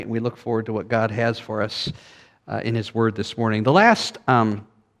We look forward to what God has for us in His Word this morning. The last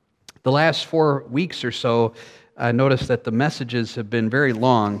 4 weeks or so, I noticed that the messages have been very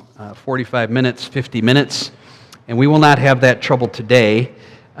long, 45 minutes, 50 minutes, and we will not have that trouble today.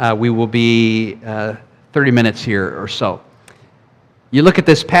 We will be 30 minutes here or so. You look at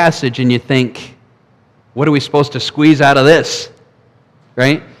this passage and you think, what are we supposed to squeeze out of this?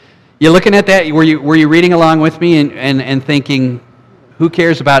 Right? You're looking at that, were you reading along with me and thinking, who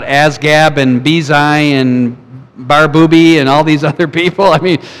cares about Asgab and Bezai and Barbubi and all these other people? I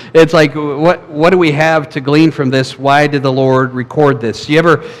mean, it's like, what do we have to glean from this? Why did the Lord record this? You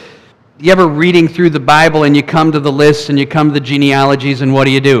ever reading through the Bible and you come to the lists and you come to the genealogies and what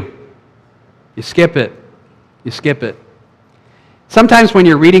do? You skip it. You skip it. Sometimes when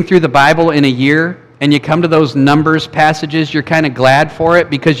you're reading through the Bible in a year and you come to those Numbers passages, you're kind of glad for it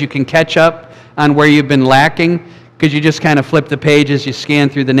because you can catch up on where you've been lacking, because you just kind of flip the pages, you scan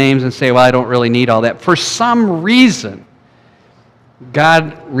through the names and say, well, I don't really need all that. For some reason,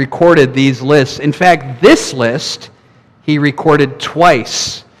 God recorded these lists. In fact, this list He recorded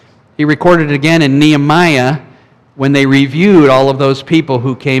twice. He recorded it again in Nehemiah when they reviewed all of those people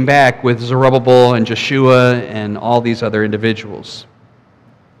who came back with Zerubbabel and Joshua and all these other individuals.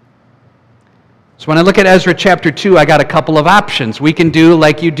 So when I look at Ezra chapter 2, I got a couple of options. We can do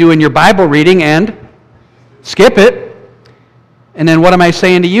like you do in your Bible reading and skip it. And then what am I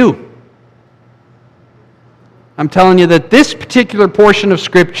saying to you? I'm telling you that this particular portion of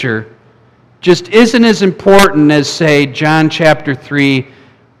Scripture just isn't as important as, say, John chapter 3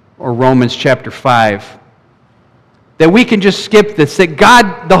 or Romans chapter 5. That we can just skip this. That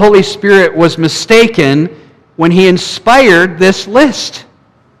God, the Holy Spirit, was mistaken when He inspired this list.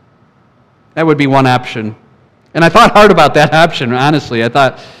 That would be one option. And I thought hard about that option, honestly. I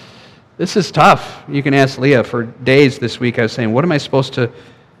thought, this is tough. You can ask Leah. For days this week I was saying, what am I supposed to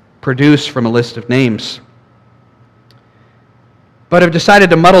produce from a list of names? But I've decided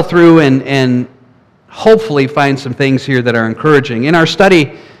to muddle through and hopefully find some things here that are encouraging. In our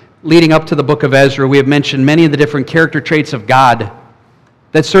study leading up to the book of Ezra, we have mentioned many of the different character traits of God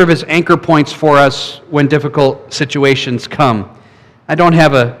that serve as anchor points for us when difficult situations come. I don't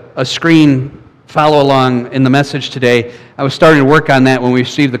have a screen follow along in the message today. I was starting to work on that when we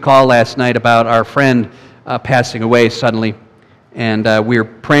received the call last night about our friend passing away suddenly. And we were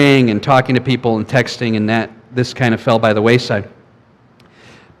praying and talking to people and texting, and this kind of fell by the wayside.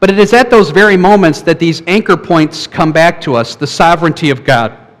 But it is at those very moments that these anchor points come back to us: the sovereignty of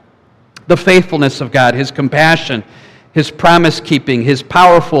God, the faithfulness of God, His compassion, His promise-keeping, His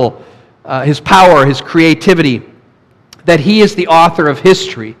power, His creativity, that He is the author of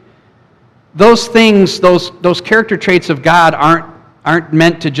history. Those things, those character traits of God aren't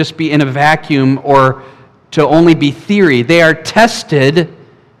meant to just be in a vacuum or to only be theory. They are tested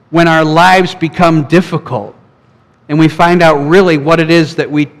when our lives become difficult and we find out really what it is that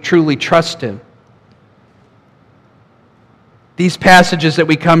we truly trust in. These passages that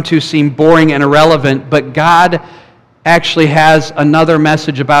we come to seem boring and irrelevant, but God actually has another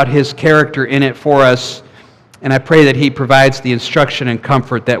message about His character in it for us, and I pray that He provides the instruction and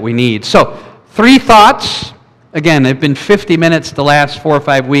comfort that we need. So, 3 thoughts. Again, they've been 50 minutes the last 4 or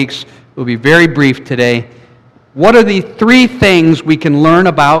 5 weeks. We'll be very brief today. What are the 3 things we can learn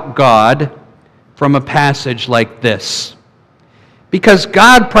about God from a passage like this? Because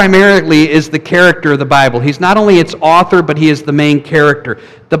God primarily is the character of the Bible. He's not only its author, but He is the main character.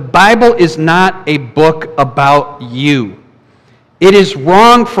 The Bible is not a book about you. It is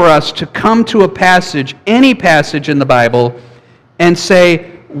wrong for us to come to a passage, any passage in the Bible, and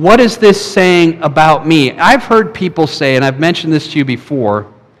say, what is this saying about me? I've heard people say, and I've mentioned this to you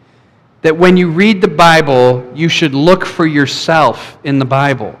before, that when you read the Bible, you should look for yourself in the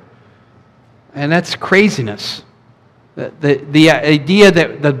Bible. And that's craziness. The idea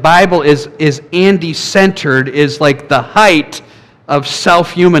that the Bible is Andy-centered is like the height of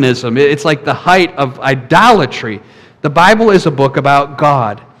self-humanism. It's like the height of idolatry. The Bible is a book about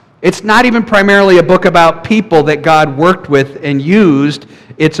God. It's not even primarily a book about people that God worked with and used.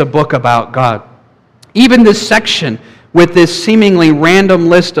 It's a book about God. Even this section with this seemingly random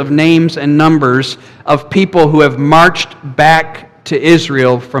list of names and numbers of people who have marched back to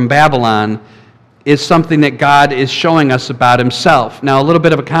Israel from Babylon is something that God is showing us about Himself. Now, a little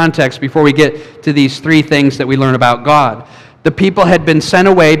bit of a context before we get to these 3 things that we learn about God. The people had been sent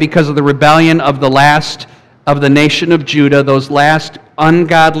away because of the rebellion of the last of the nation of Judah. Those last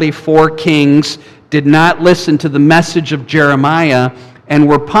ungodly 4 kings did not listen to the message of Jeremiah and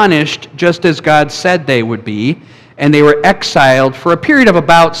were punished just as God said they would be, and they were exiled for a period of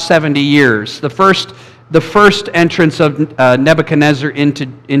about 70 years. The first The first entrance of Nebuchadnezzar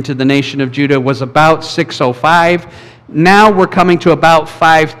into the nation of Judah was about 605. Now we're coming to about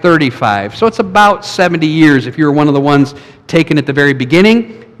 535. So it's about 70 years. If you were one of the ones taken at the very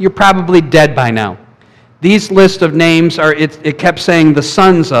beginning, you're probably dead by now. These list of names are, it kept saying the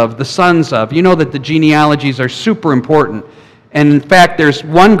sons of, the sons of. You know that the genealogies are super important. And in fact, there's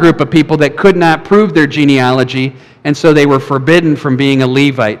one group of people that could not prove their genealogy, and so they were forbidden from being a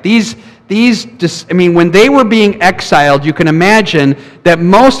Levite. When they were being exiled, you can imagine that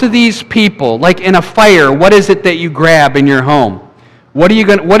most of these people, like in a fire, what is it that you grab in your home? What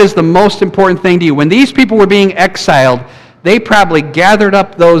is the most important thing to you? When these people were being exiled, they probably gathered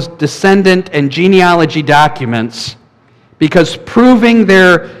up those descendant and genealogy documents, because proving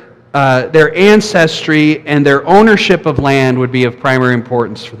their ancestry and their ownership of land would be of primary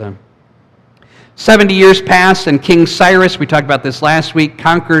importance for them. 70 years passed, and King Cyrus, we talked about this last week,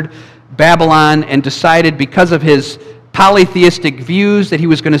 conquered Babylon and decided, because of his polytheistic views, that he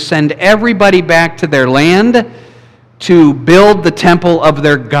was going to send everybody back to their land to build the temple of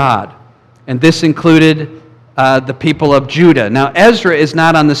their God. And this included the people of Judah. Now, Ezra is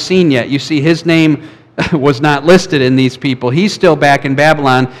not on the scene yet. You see, his name was not listed in these people. He's still back in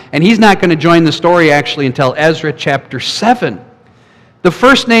Babylon, and he's not going to join the story actually until Ezra chapter 7. The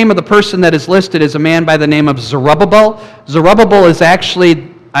first name of the person that is listed is a man by the name of Zerubbabel. Zerubbabel is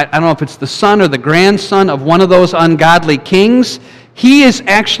actually, I don't know if it's the son or the grandson of one of those ungodly kings. He is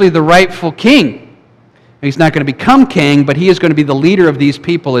actually the rightful king. He's not going to become king, but he is going to be the leader of these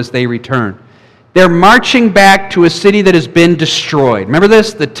people as they return. They're marching back to a city that has been destroyed. Remember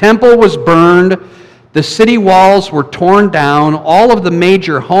this? The temple was burned. The city walls were torn down. All of the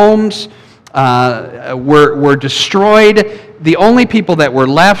major homes were destroyed. The only people that were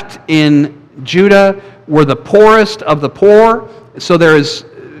left in Judah were the poorest of the poor. So there is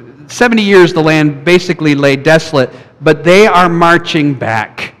 70 years the land basically lay desolate, but they are marching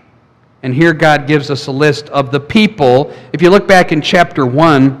back. And here God gives us a list of the people. If you look back in chapter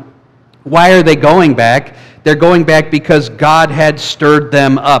 1, why are they going back? They're going back because God had stirred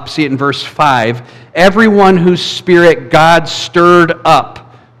them up. See it in verse 5. Everyone whose spirit God stirred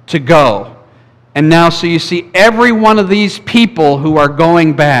up to go. And now, so you see, every one of these people who are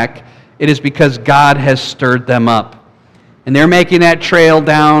going back, it is because God has stirred them up. And they're making that trail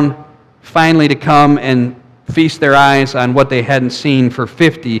down finally to come and feast their eyes on what they hadn't seen for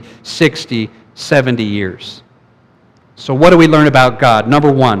 50, 60, 70 years. So what do we learn about God?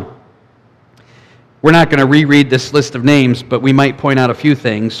 Number one, we're not going to reread this list of names, but we might point out a few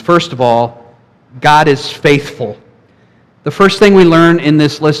things. First of all, God is faithful. The first thing we learn in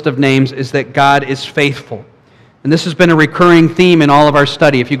this list of names is that God is faithful. And this has been a recurring theme in all of our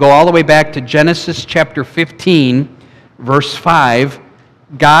study. If you go all the way back to Genesis chapter 15, verse 5,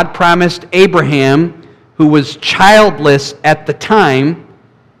 God promised Abraham, who was childless at the time,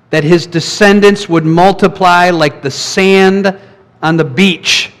 that his descendants would multiply like the sand on the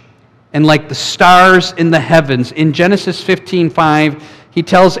beach and like the stars in the heavens. In Genesis 15:5, he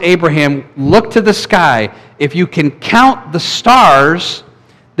tells Abraham, look to the sky. If you can count the stars,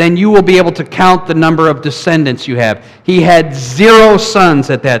 then you will be able to count the number of descendants you have. He had 0 sons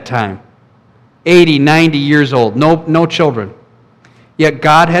at that time. 80, 90 years old. No children. Yet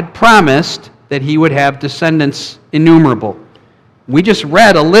God had promised that he would have descendants innumerable. We just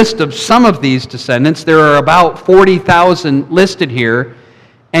read a list of some of these descendants. There are about 40,000 listed here.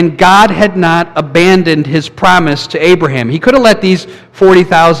 And God had not abandoned his promise to Abraham. He could have let these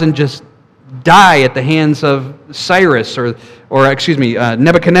 40,000 just die at the hands of Cyrus or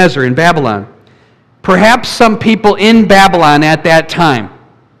Nebuchadnezzar in Babylon. Perhaps some people in Babylon at that time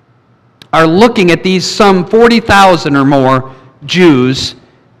are looking at these some 40,000 or more Jews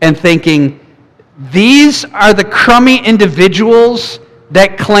and thinking, these are the crummy individuals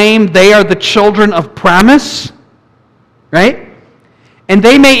that claim they are the children of promise? Right? And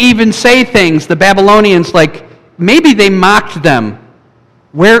they may even say things, the Babylonians, like, maybe they mocked them.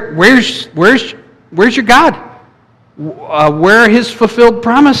 Where's your God? Where are his fulfilled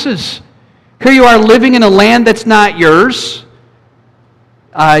promises? Here you are living in a land that's not yours.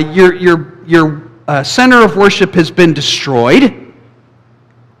 Your center of worship has been destroyed.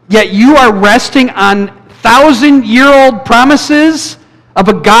 Yet you are resting on 1,000-year-old promises of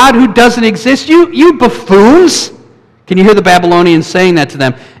a God who doesn't exist. You buffoons! Can you hear the Babylonians saying that to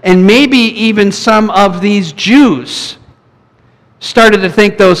them? And maybe even some of these Jews started to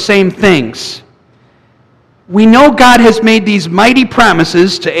think those same things. We know God has made these mighty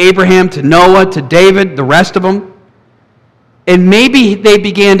promises to Abraham, to Noah, to David, the rest of them. And maybe they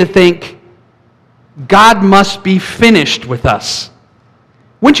began to think, God must be finished with us.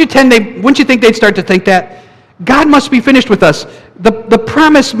 Wouldn't you think they'd start to think that? God must be finished with us. The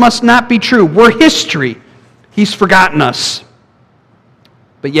promise must not be true. We're history. He's forgotten us.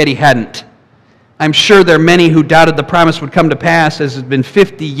 But yet he hadn't. I'm sure there are many who doubted the promise would come to pass, as it's been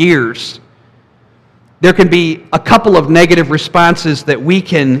 50 years. There can be a couple of negative responses that we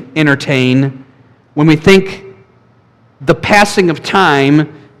can entertain when we think the passing of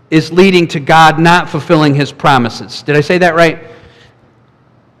time is leading to God not fulfilling his promises. Did I say that right?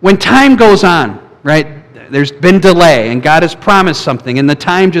 When time goes on, right, there's been delay, and God has promised something, and the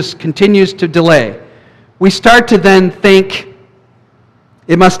time just continues to delay, we start to then think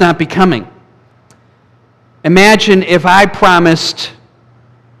it must not be coming. Imagine if I promised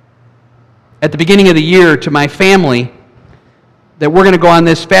at the beginning of the year to my family that we're going to go on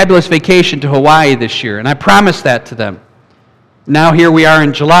this fabulous vacation to Hawaii this year, and I promised that to them. Now here we are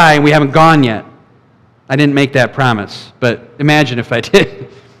in July, and we haven't gone yet. I didn't make that promise, but imagine if I did.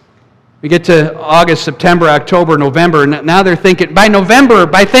 We get to August, September, October, November, and now they're thinking, by November,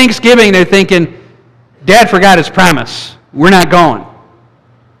 by Thanksgiving, they're thinking, Dad forgot his promise. We're not going.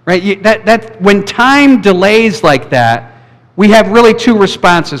 Right? When time delays like that, we have really two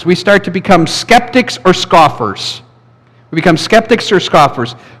responses. We start to become skeptics or scoffers. We become skeptics or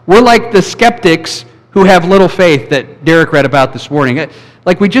scoffers. We're like the skeptics who have little faith that Derek read about this morning.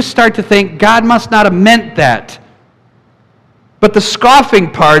 Like we just start to think, God must not have meant that. But the scoffing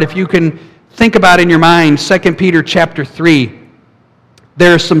part, if you can think about in your mind, 2 Peter chapter 3,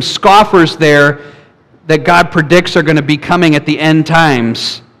 there are some scoffers there that God predicts are going to be coming at the end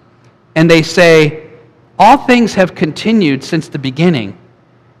times. And they say, all things have continued since the beginning.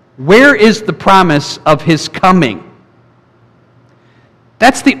 Where is the promise of his coming?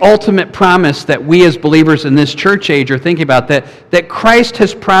 That's the ultimate promise that we as believers in this church age are thinking about, that Christ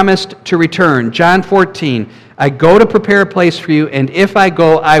has promised to return. John 14, I go to prepare a place for you, and if I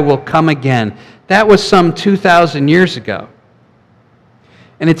go, I will come again. That was some 2,000 years ago.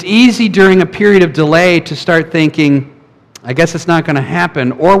 And it's easy during a period of delay to start thinking, I guess it's not going to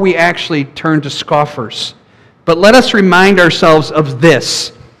happen, or we actually turn to scoffers. But let us remind ourselves of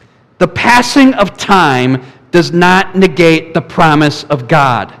this. The passing of time does not negate the promise of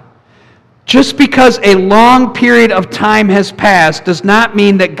God. Just because a long period of time has passed does not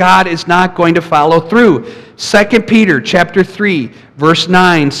mean that God is not going to follow through. 2 Peter chapter 3, verse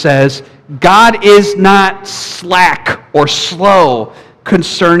 9 says, God is not slack or slow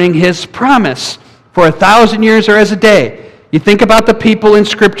concerning his promise. For 1,000 years or as a day. You think about the people in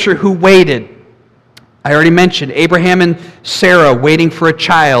Scripture who waited. I already mentioned Abraham and Sarah waiting for a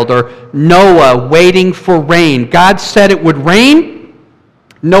child, or Noah waiting for rain. God said it would rain.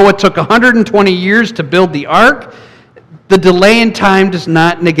 Noah took 120 years to build the ark. The delay in time does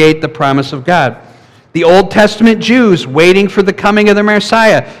not negate the promise of God. The Old Testament Jews waiting for the coming of the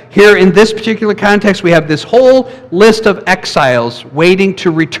Messiah. Here in this particular context, we have this whole list of exiles waiting to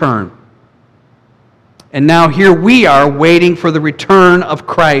return. And now here we are waiting for the return of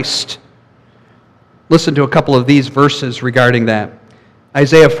Christ. Listen to a couple of these verses regarding that.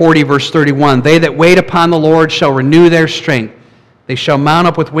 Isaiah 40, verse 31. They that wait upon the Lord shall renew their strength. They shall mount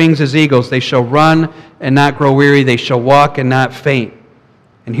up with wings as eagles. They shall run and not grow weary. They shall walk and not faint.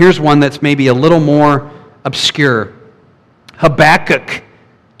 And here's one that's maybe a little more obscure. Habakkuk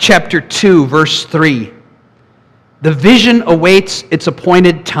chapter 2, verse 3. The vision awaits its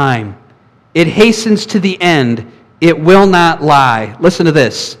appointed time. It hastens to the end. It will not lie. Listen to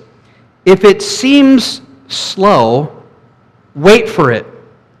this. If it seems slow, wait for it.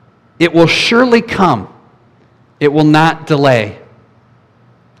 It will surely come. It will not delay.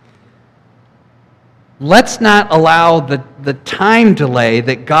 Let's not allow the time delay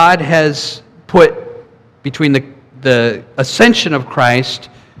that God has put between the ascension of Christ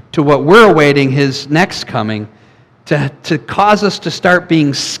to what we're awaiting his next coming to cause us to start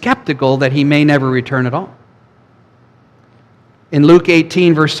being skeptical that he may never return at all. In Luke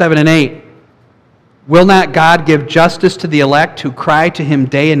 18, verse 7 and 8, will not God give justice to the elect who cry to him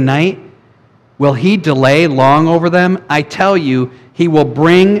day and night? Will he delay long over them? I tell you, he will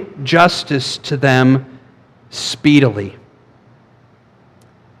bring justice to them speedily.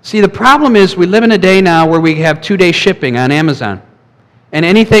 See, the problem is we live in a day now where we have 2-day shipping on Amazon. And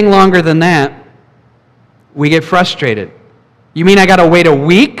anything longer than that, we get frustrated. You mean I got to wait a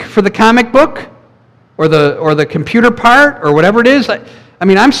week for the comic book? Or the computer part? Or whatever it is? I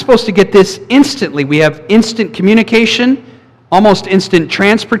mean, I'm supposed to get this instantly. We have instant communication, almost instant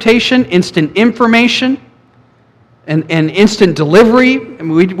transportation, instant information, and instant delivery. I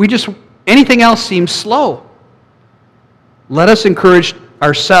mean, we just, anything else seems slow. Let us encourage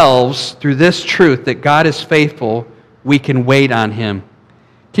ourselves through this truth that God is faithful. We can wait on him.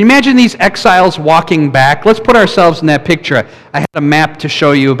 Can you imagine these exiles walking back? Let's put ourselves in that picture. I had a map to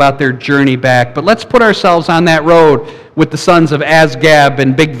show you about their journey back, but let's put ourselves on that road with the sons of Azgab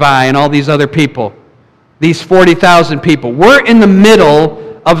and Bigvi and all these other people. These 40,000 people. We're in the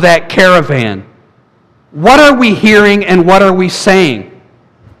middle of that caravan. What are we hearing and what are we saying?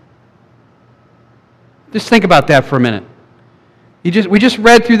 Just think about that for a minute. We just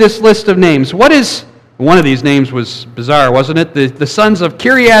read through this list of names. One of these names was bizarre, wasn't it? The sons of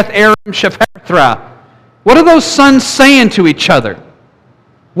Kiriath Aram Shepherthra. What are those sons saying to each other?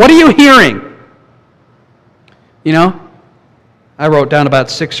 What are you hearing? You know, I wrote down about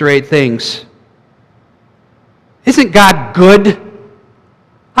 6 or 8 things. Isn't God good?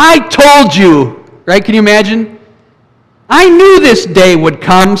 I told you, right? Can you imagine? I knew this day would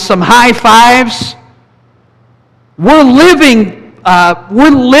come. Some high fives. We're living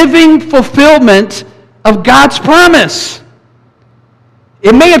fulfillment of God's promise.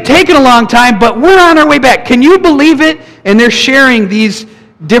 It may have taken a long time, but we're on our way back. Can you believe it? And they're sharing these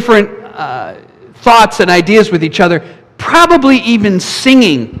different thoughts and ideas with each other, probably even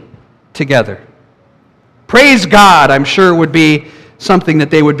singing together. Praise God, I'm sure, would be something that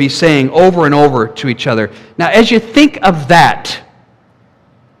they would be saying over and over to each other. Now, as you think of that,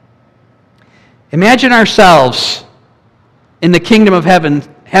 imagine ourselves in the kingdom of heaven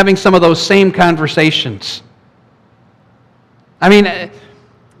having some of those same conversations. I mean,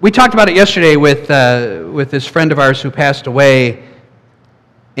 we talked about it yesterday with this friend of ours who passed away,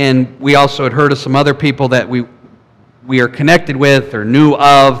 and we also had heard of some other people that we are connected with or knew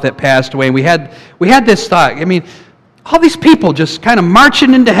of that passed away. We had this thought. I mean, all these people just kind of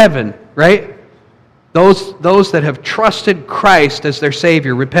marching into heaven, right? Those that have trusted Christ as their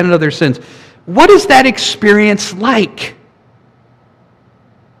Savior, repented of their sins. What is that experience like?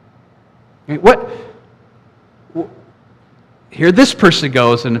 Here this person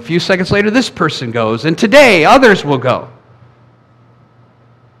goes, and a few seconds later this person goes, and today others will go.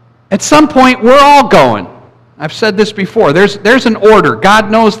 At some point, we're all going. I've said this before. There's an order. God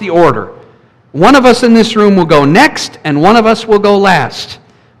knows the order. One of us in this room will go next, and one of us will go last.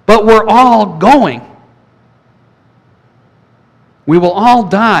 But we're all going. We will all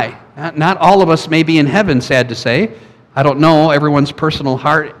die. Not all of us may be in heaven, sad to say. I don't know everyone's personal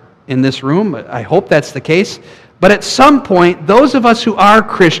heart in this room. I hope that's the case. But at some point, those of us who are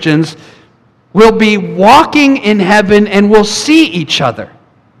Christians will be walking in heaven and will see each other.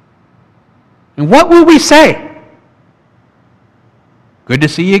 And what will we say? Good to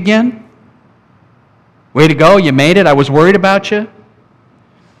see you again? Way to go, you made it. I was worried about you.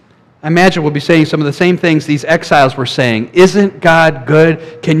 I imagine we'll be saying some of the same things these exiles were saying. Isn't God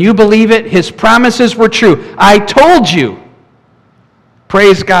good? Can you believe it? His promises were true. I told you.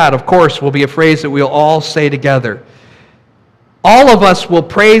 Praise God, of course, will be a phrase that we'll all say together. All of us will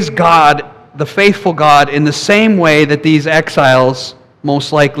praise God, the faithful God, in the same way that these exiles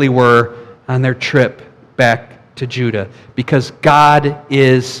most likely were on their trip back to Judah, because God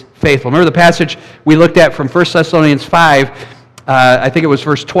is faithful. Remember the passage we looked at from 1 Thessalonians 5, I think it was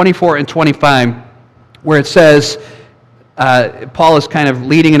verse 24 and 25, where it says, Paul is kind of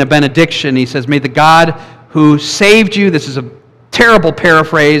leading in a benediction. He says, may the God who saved you, this is a terrible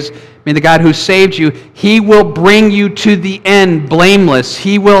paraphrase, may the God who saved you, He will bring you to the end blameless.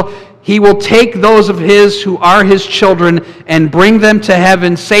 He will take those of His who are His children and bring them to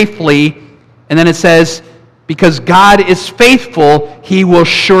heaven safely. And then it says, because God is faithful, He will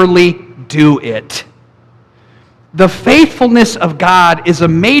surely do it. The faithfulness of God is a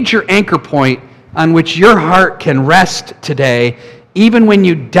major anchor point on which your heart can rest today, even when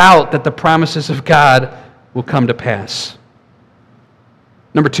you doubt that the promises of God will come to pass.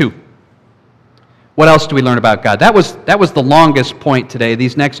 Number 2, what else do we learn about God? That was the longest point today.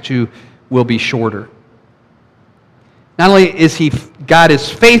 These next 2 will be shorter. Not only is God is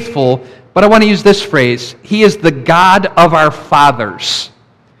faithful, but I want to use this phrase. He is the God of our fathers.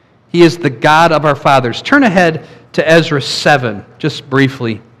 He is the God of our fathers. Turn ahead to Ezra 7, just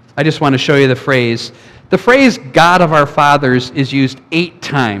briefly. I just want to show you the phrase. The phrase God of our fathers is used 8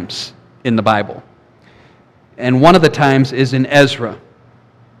 times in the Bible. And one of the times is in Ezra.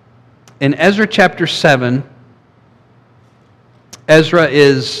 In Ezra chapter 7, Ezra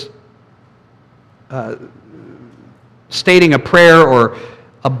is stating a prayer or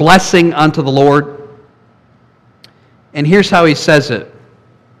a blessing unto the Lord. And here's how he says it.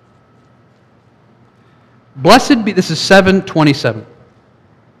 Blessed be, this is 7:27.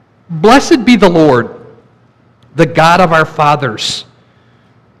 Blessed be the Lord, the God of our fathers,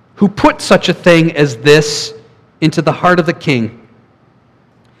 who put such a thing as this into the heart of the king,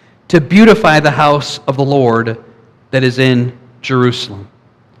 to beautify the house of the Lord that is in Jerusalem.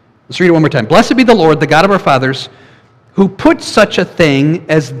 Let's read it one more time. Blessed be the Lord, the God of our fathers, who put such a thing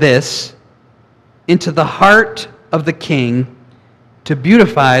as this into the heart of the king to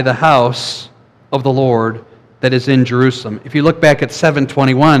beautify the house of the Lord that is in Jerusalem. If you look back at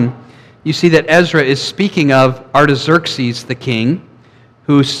 7:21, you see that Ezra is speaking of Artaxerxes the king,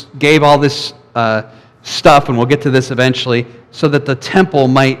 who gave all this stuff, and we'll get to this eventually, so that the temple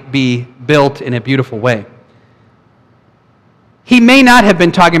might be built in a beautiful way. He may not have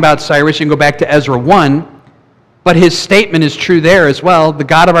been talking about Cyrus. You can go back to Ezra 1, but his statement is true there as well. The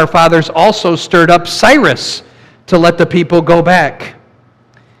God of our fathers also stirred up Cyrus to let the people go back.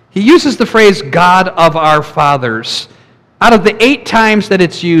 He uses the phrase God of our fathers. Out of the 8 times that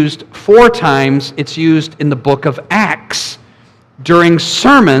it's used, 4 times it's used in the book of Acts during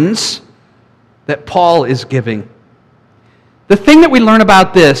sermons that Paul is giving. The thing that we learn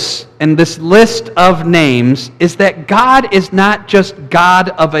about this and this list of names is that God is not just God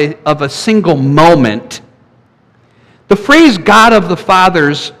of a single moment. The phrase God of our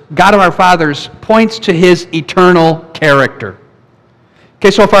fathers, points to his eternal character.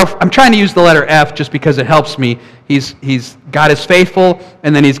 Okay, so if I'm trying to use the letter F just because it helps me. He's God is faithful,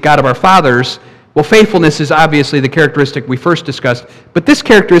 and then he's God of our fathers. Well, faithfulness is obviously the characteristic we first discussed, but this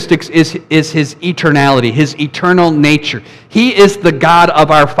characteristic is his eternality, his eternal nature. He is the God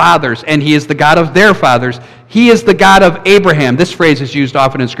of our fathers, and he is the God of their fathers. He is the God of Abraham. This phrase is used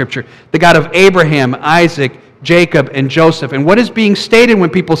often in Scripture. The God of Abraham, Isaac, Jacob, and Joseph. And what is being stated when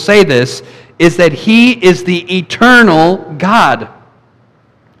people say this is that he is the eternal God.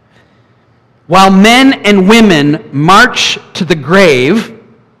 While men and women march to the grave,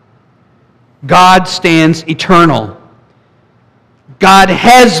 God stands eternal. God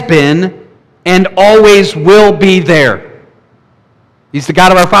has been and always will be there. He's the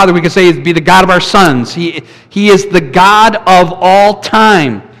God of our Father. We could say he'd be the God of our sons. He is the God of all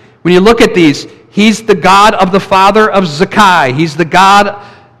time. When you look at these, he's the God of the father of Zakai. He's the God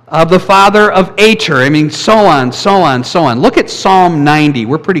of the father of Ater. I mean, so on, so on, so on. Look at Psalm 90.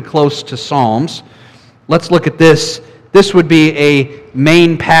 We're pretty close to Psalms. Let's look at this. This would be a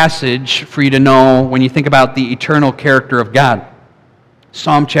main passage for you to know when you think about the eternal character of God.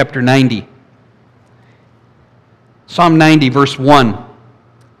 Psalm chapter 90. Psalm 90, verse 1.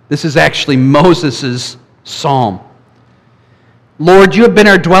 This is actually Moses' psalm. Lord, you have been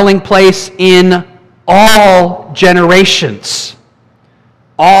our dwelling place in all generations.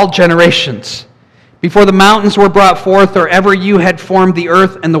 All generations. Before the mountains were brought forth, or ever you had formed the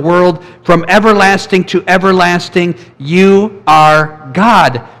earth and the world, from everlasting to everlasting, you are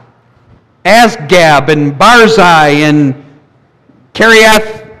God. Asgab and Barzai and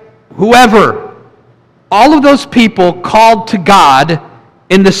Kiriath, whoever, all of those people called to God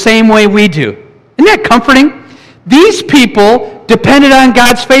in the same way we do. Isn't that comforting? These people depended on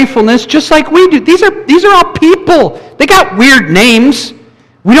God's faithfulness just like we do. These are all people. They got weird names.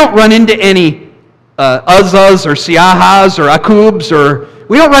 We don't run into any Uzzahs or Siahas or Akubs, or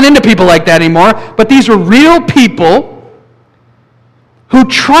we don't run into people like that anymore. But these were real people who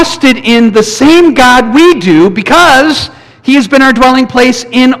trusted in the same God we do because he has been our dwelling place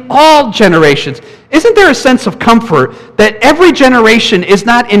in all generations. Isn't there a sense of comfort that every generation is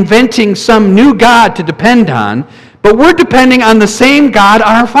not inventing some new God to depend on, but we're depending on the same God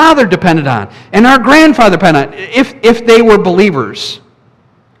our father depended on and our grandfather depended on, if they were believers.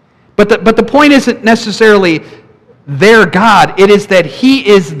 But the point isn't necessarily their God. It is that he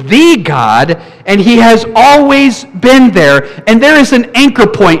is the God, and he has always been there. And there is an anchor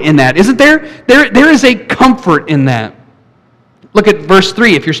point in that, isn't there? There is a comfort in that. Look at verse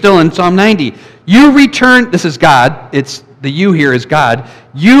 3, if you're still in Psalm 90. You return, this is God, it's the you here is God.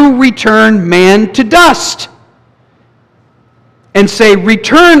 You return man to dust. And say,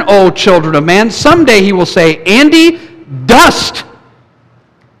 return, O children of man. Someday he will say, Andy, dust.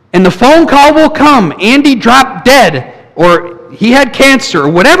 And the phone call will come. Andy dropped dead, or he had cancer, or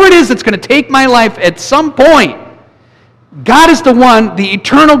whatever it is that's going to take my life at some point. God is the one, the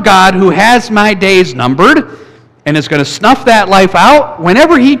eternal God, who has my days numbered and is going to snuff that life out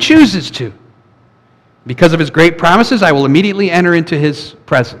whenever he chooses to. Because of his great promises, I will immediately enter into his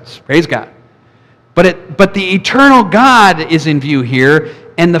presence. Praise God. But the eternal God is in view here,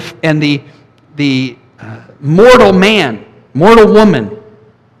 and the mortal man, mortal woman.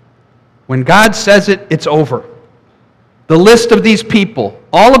 When God says it, it's over. The list of these people,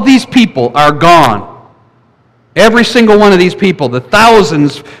 all of these people are gone. Every single one of these people, the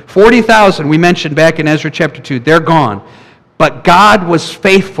thousands, 40,000 we mentioned back in Ezra chapter 2, they're gone. But God was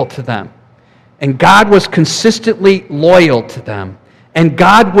faithful to them. And God was consistently loyal to them. And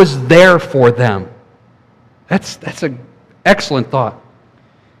God was there for them. That's an excellent thought.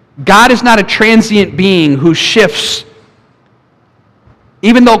 God is not a transient being who shifts.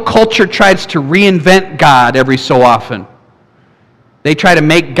 Even though culture tries to reinvent God every so often, they try to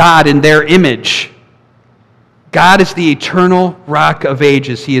make God in their image. God is the eternal rock of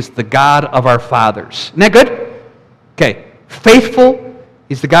ages. He is the God of our fathers. Isn't that good? Okay. Faithful.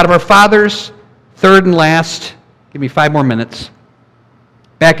 He's the God of our fathers. Third and last. Give me 5 more minutes.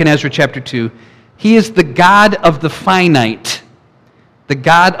 Back in Ezra chapter 2. He is the God of the finite. The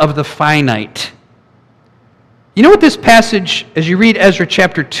God of the finite. You know what this passage, as you read Ezra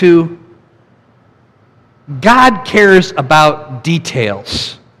chapter 2, God cares about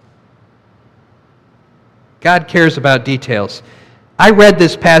details. God cares about details. I read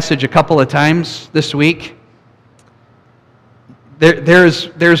this passage a couple of times this week.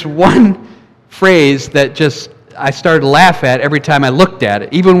 There's one phrase that just I started to laugh at every time I looked at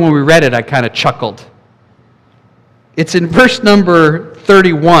it. Even when we read it, I kind of chuckled. It's in verse number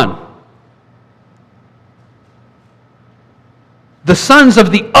 31. The sons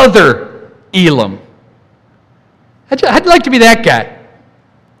of the other Elam. I'd like to be that guy.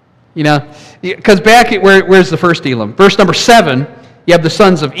 You know, because back at where's the first Elam? Verse number 7, you have the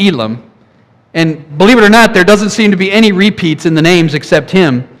sons of Elam. And believe it or not, there doesn't seem to be any repeats in the names except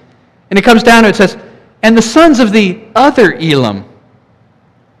him. And it comes down to it says, and the sons of the other Elam.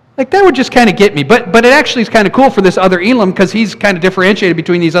 Like that would just kind of get me. But it actually is kind of cool for this other Elam because he's kind of differentiated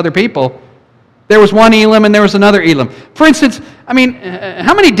between these other people. There was one Elam and there was another Elam. For instance, I mean,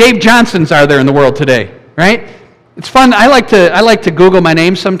 how many Dave Johnsons are there in the world today, right? It's fun. I like to Google my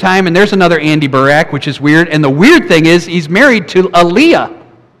name sometime, and there's another Andy Burak, which is weird. And the weird thing is, he's married to Aaliyah.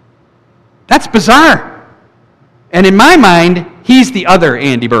 That's bizarre. And in my mind, he's the other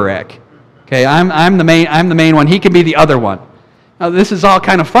Andy Burak. Okay, I'm the main one. He can be the other one. Now, this is all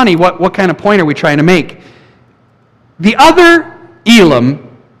kind of funny. What kind of point are we trying to make? The other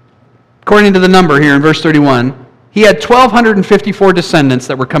Elam, according to the number here in verse 31, he had 1,254 descendants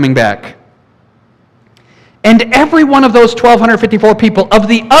that were coming back. And every one of those 1,254 people of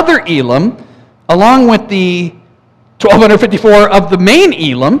the other Elam, along with the 1,254 of the main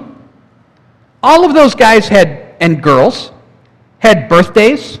Elam, all of those guys and girls had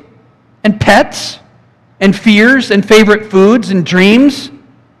birthdays and pets and fears and favorite foods and dreams,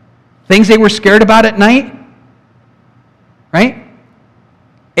 things they were scared about at night, right?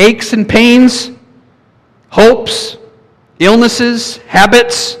 Aches and pains, hopes, illnesses,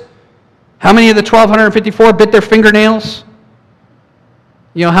 habits. How many of the 1,254 bit their fingernails?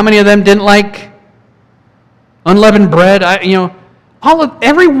 You know, how many of them didn't like unleavened bread?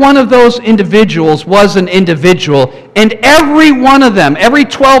 Every one of those individuals was an individual, and every one of them, every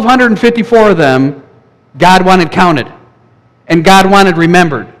 1,254 of them, God wanted counted, and God wanted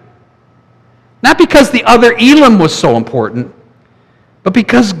remembered. Not because the other Elam was so important, but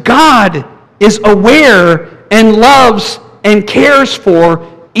because God is aware and loves and cares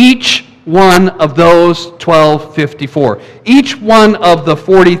for each one of those 1,254. Each one of the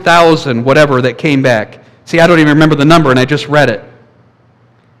 40,000, whatever, that came back. See, I don't even remember the number, and I just read it.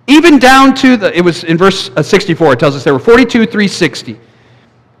 Even down to it was in verse 64, it tells us there were 42,360.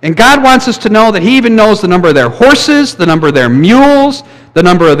 And God wants us to know that He even knows the number of their horses, the number of their mules, the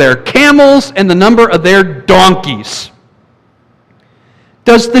number of their camels, and the number of their donkeys.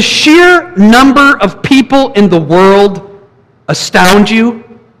 Does the sheer number of people in the world astound you?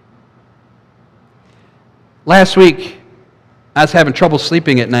 Last week, I was having trouble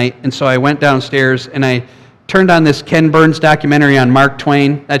sleeping at night, and so I went downstairs and I turned on this Ken Burns documentary on Mark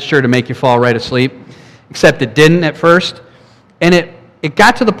Twain. That's sure to make you fall right asleep, except it didn't at first. And it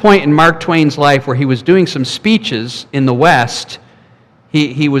got to the point in Mark Twain's life where he was doing some speeches in the West.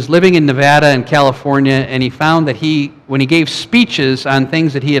 He was living in Nevada and California, and he found that when he gave speeches on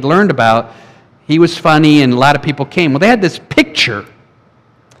things that he had learned about, he was funny and a lot of people came. Well, they had this picture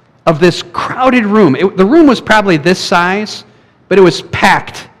of this crowded room. The room was probably this size, but it was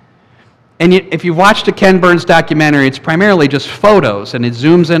packed. And if you've watched a Ken Burns documentary, it's primarily just photos, and it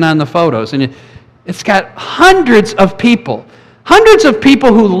zooms in on the photos. And it's got hundreds of people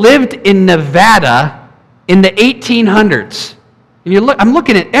who lived in Nevada in the 1800s. And I'm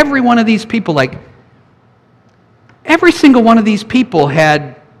looking at every one of these people, like, every single one of these people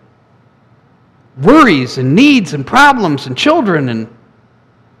had worries and needs and problems and children,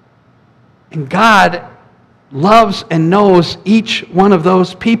 and God loves and knows each one of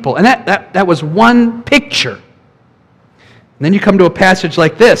those people. And that was one picture. And then you come to a passage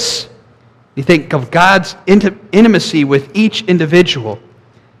like this. You think of God's intimacy with each individual.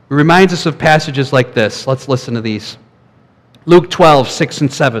 It reminds us of passages like this. Let's listen to these. Luke 12, 6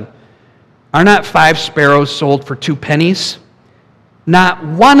 and 7. Are not 5 sparrows sold for 2 pennies? not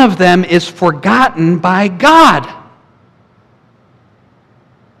one of them is forgotten by God.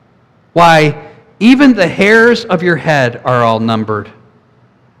 Why, even the hairs of your head are all numbered.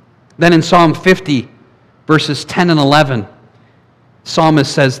 Then in Psalm 50, verses 10 and 11,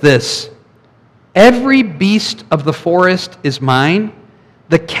 psalmist says this, every beast of the forest is mine,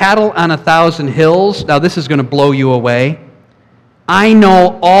 the cattle on 1,000 hills. Now this is going to blow you away. I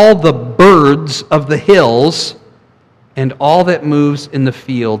know all the birds of the hills, and all that moves in the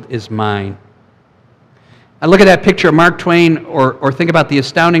field is mine. I look at that picture of Mark Twain, or think about the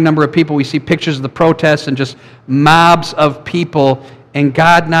astounding number of people. We see pictures of the protests and just mobs of people, and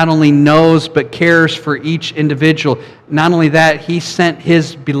God not only knows but cares for each individual. Not only that, He sent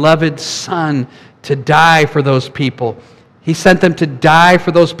His beloved Son to die for those people. He sent them to die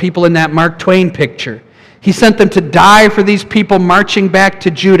for those people in that Mark Twain picture. He sent them to die for these people marching back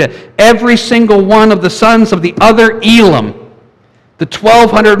to Judah. Every single one of the sons of the other Elam, the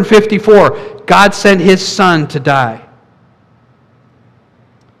 1,254, God sent His Son to die.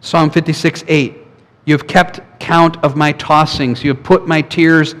 Psalm 56:8, you have kept count of my tossings. You have put my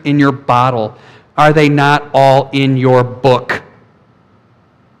tears in your bottle. Are they not all in your book?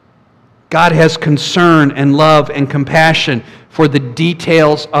 God has concern and love and compassion for the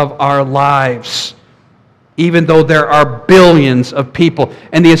details of our lives, even though there are billions of people.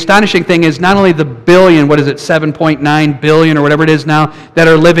 And the astonishing thing is not only the billion, 7.9 billion or whatever it is now, that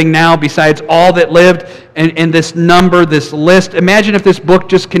are living now besides all that lived, and this number, this list. Imagine if this book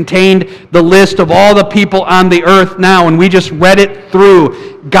just contained the list of all the people on the earth now, and we just read it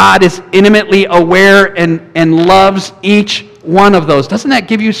through. God is intimately aware and loves each one of those. Doesn't that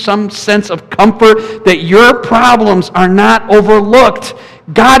give you some sense of comfort that your problems are not overlooked?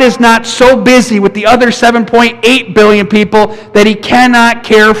 God is not so busy with the other 7.8 billion people that He cannot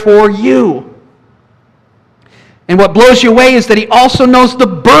care for you. And what blows you away is that He also knows the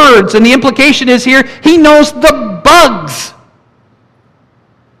birds, and the implication is here, He knows the bugs.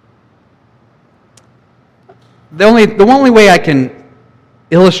 The only way I can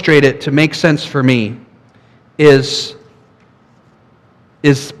illustrate it to make sense for me is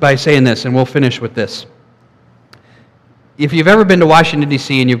by saying this, and we'll finish with this. If you've ever been to Washington,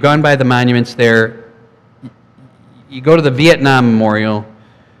 D.C., and you've gone by the monuments there, you go to the Vietnam Memorial,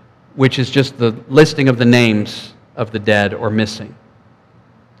 which is just the listing of the names of the dead or missing.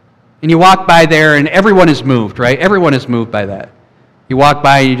 And you walk by there, and everyone is moved, right? Everyone is moved by that. You walk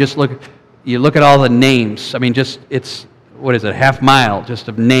by, and you look at all the names. I mean, it's a half mile just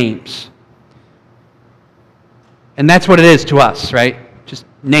of names. And that's what it is to us, right? Just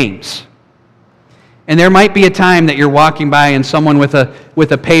names. And there might be a time that you're walking by and someone with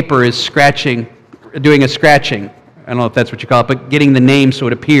a paper is doing a scratching. I don't know if that's what you call it, but getting the name so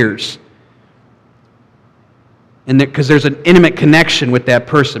it appears. And because there's an intimate connection with that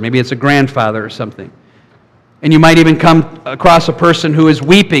person. Maybe it's a grandfather or something. And you might even come across a person who is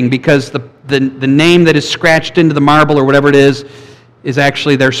weeping because the name that is scratched into the marble or whatever it is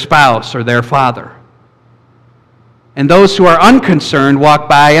actually their spouse or their father. And those who are unconcerned walk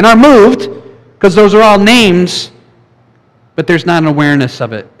by and are moved, because those are all names, but there's not an awareness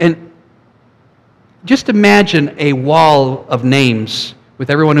of it. And just imagine a wall of names with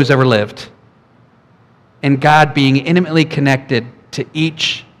everyone who's ever lived, and God being intimately connected to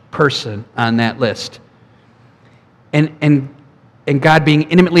each person on that list. And God being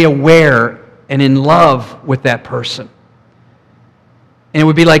intimately aware and in love with that person. And it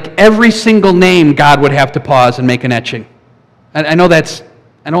would be like every single name God would have to pause and make an etching. I know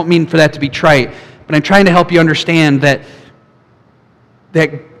I don't mean for that to be trite, but I'm trying to help you understand that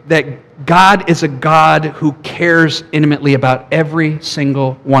God is a God who cares intimately about every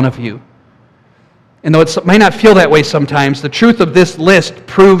single one of you. And though it might not feel that way sometimes, the truth of this list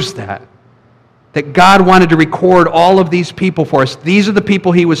proves that God wanted to record all of these people for us. These are the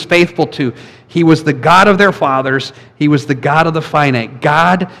people He was faithful to. He was the God of their fathers. He was the God of the finite.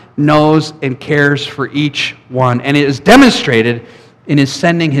 God knows and cares for each one. And it is demonstrated in His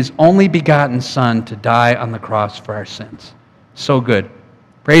sending His only begotten Son to die on the cross for our sins. So good.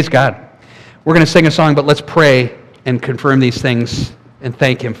 Praise God. We're going to sing a song, but let's pray and confirm these things and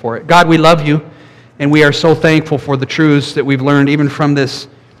thank Him for it. God, we love You, and we are so thankful for the truths that we've learned even from this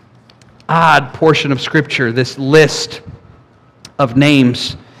odd portion of Scripture, this list of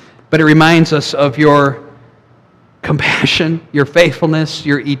names. But it reminds us of Your compassion, Your faithfulness,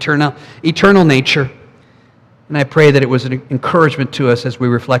 Your eternal nature. And I pray that it was an encouragement to us as we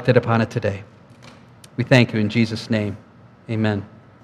reflected upon it today. We thank You in Jesus' name. Amen.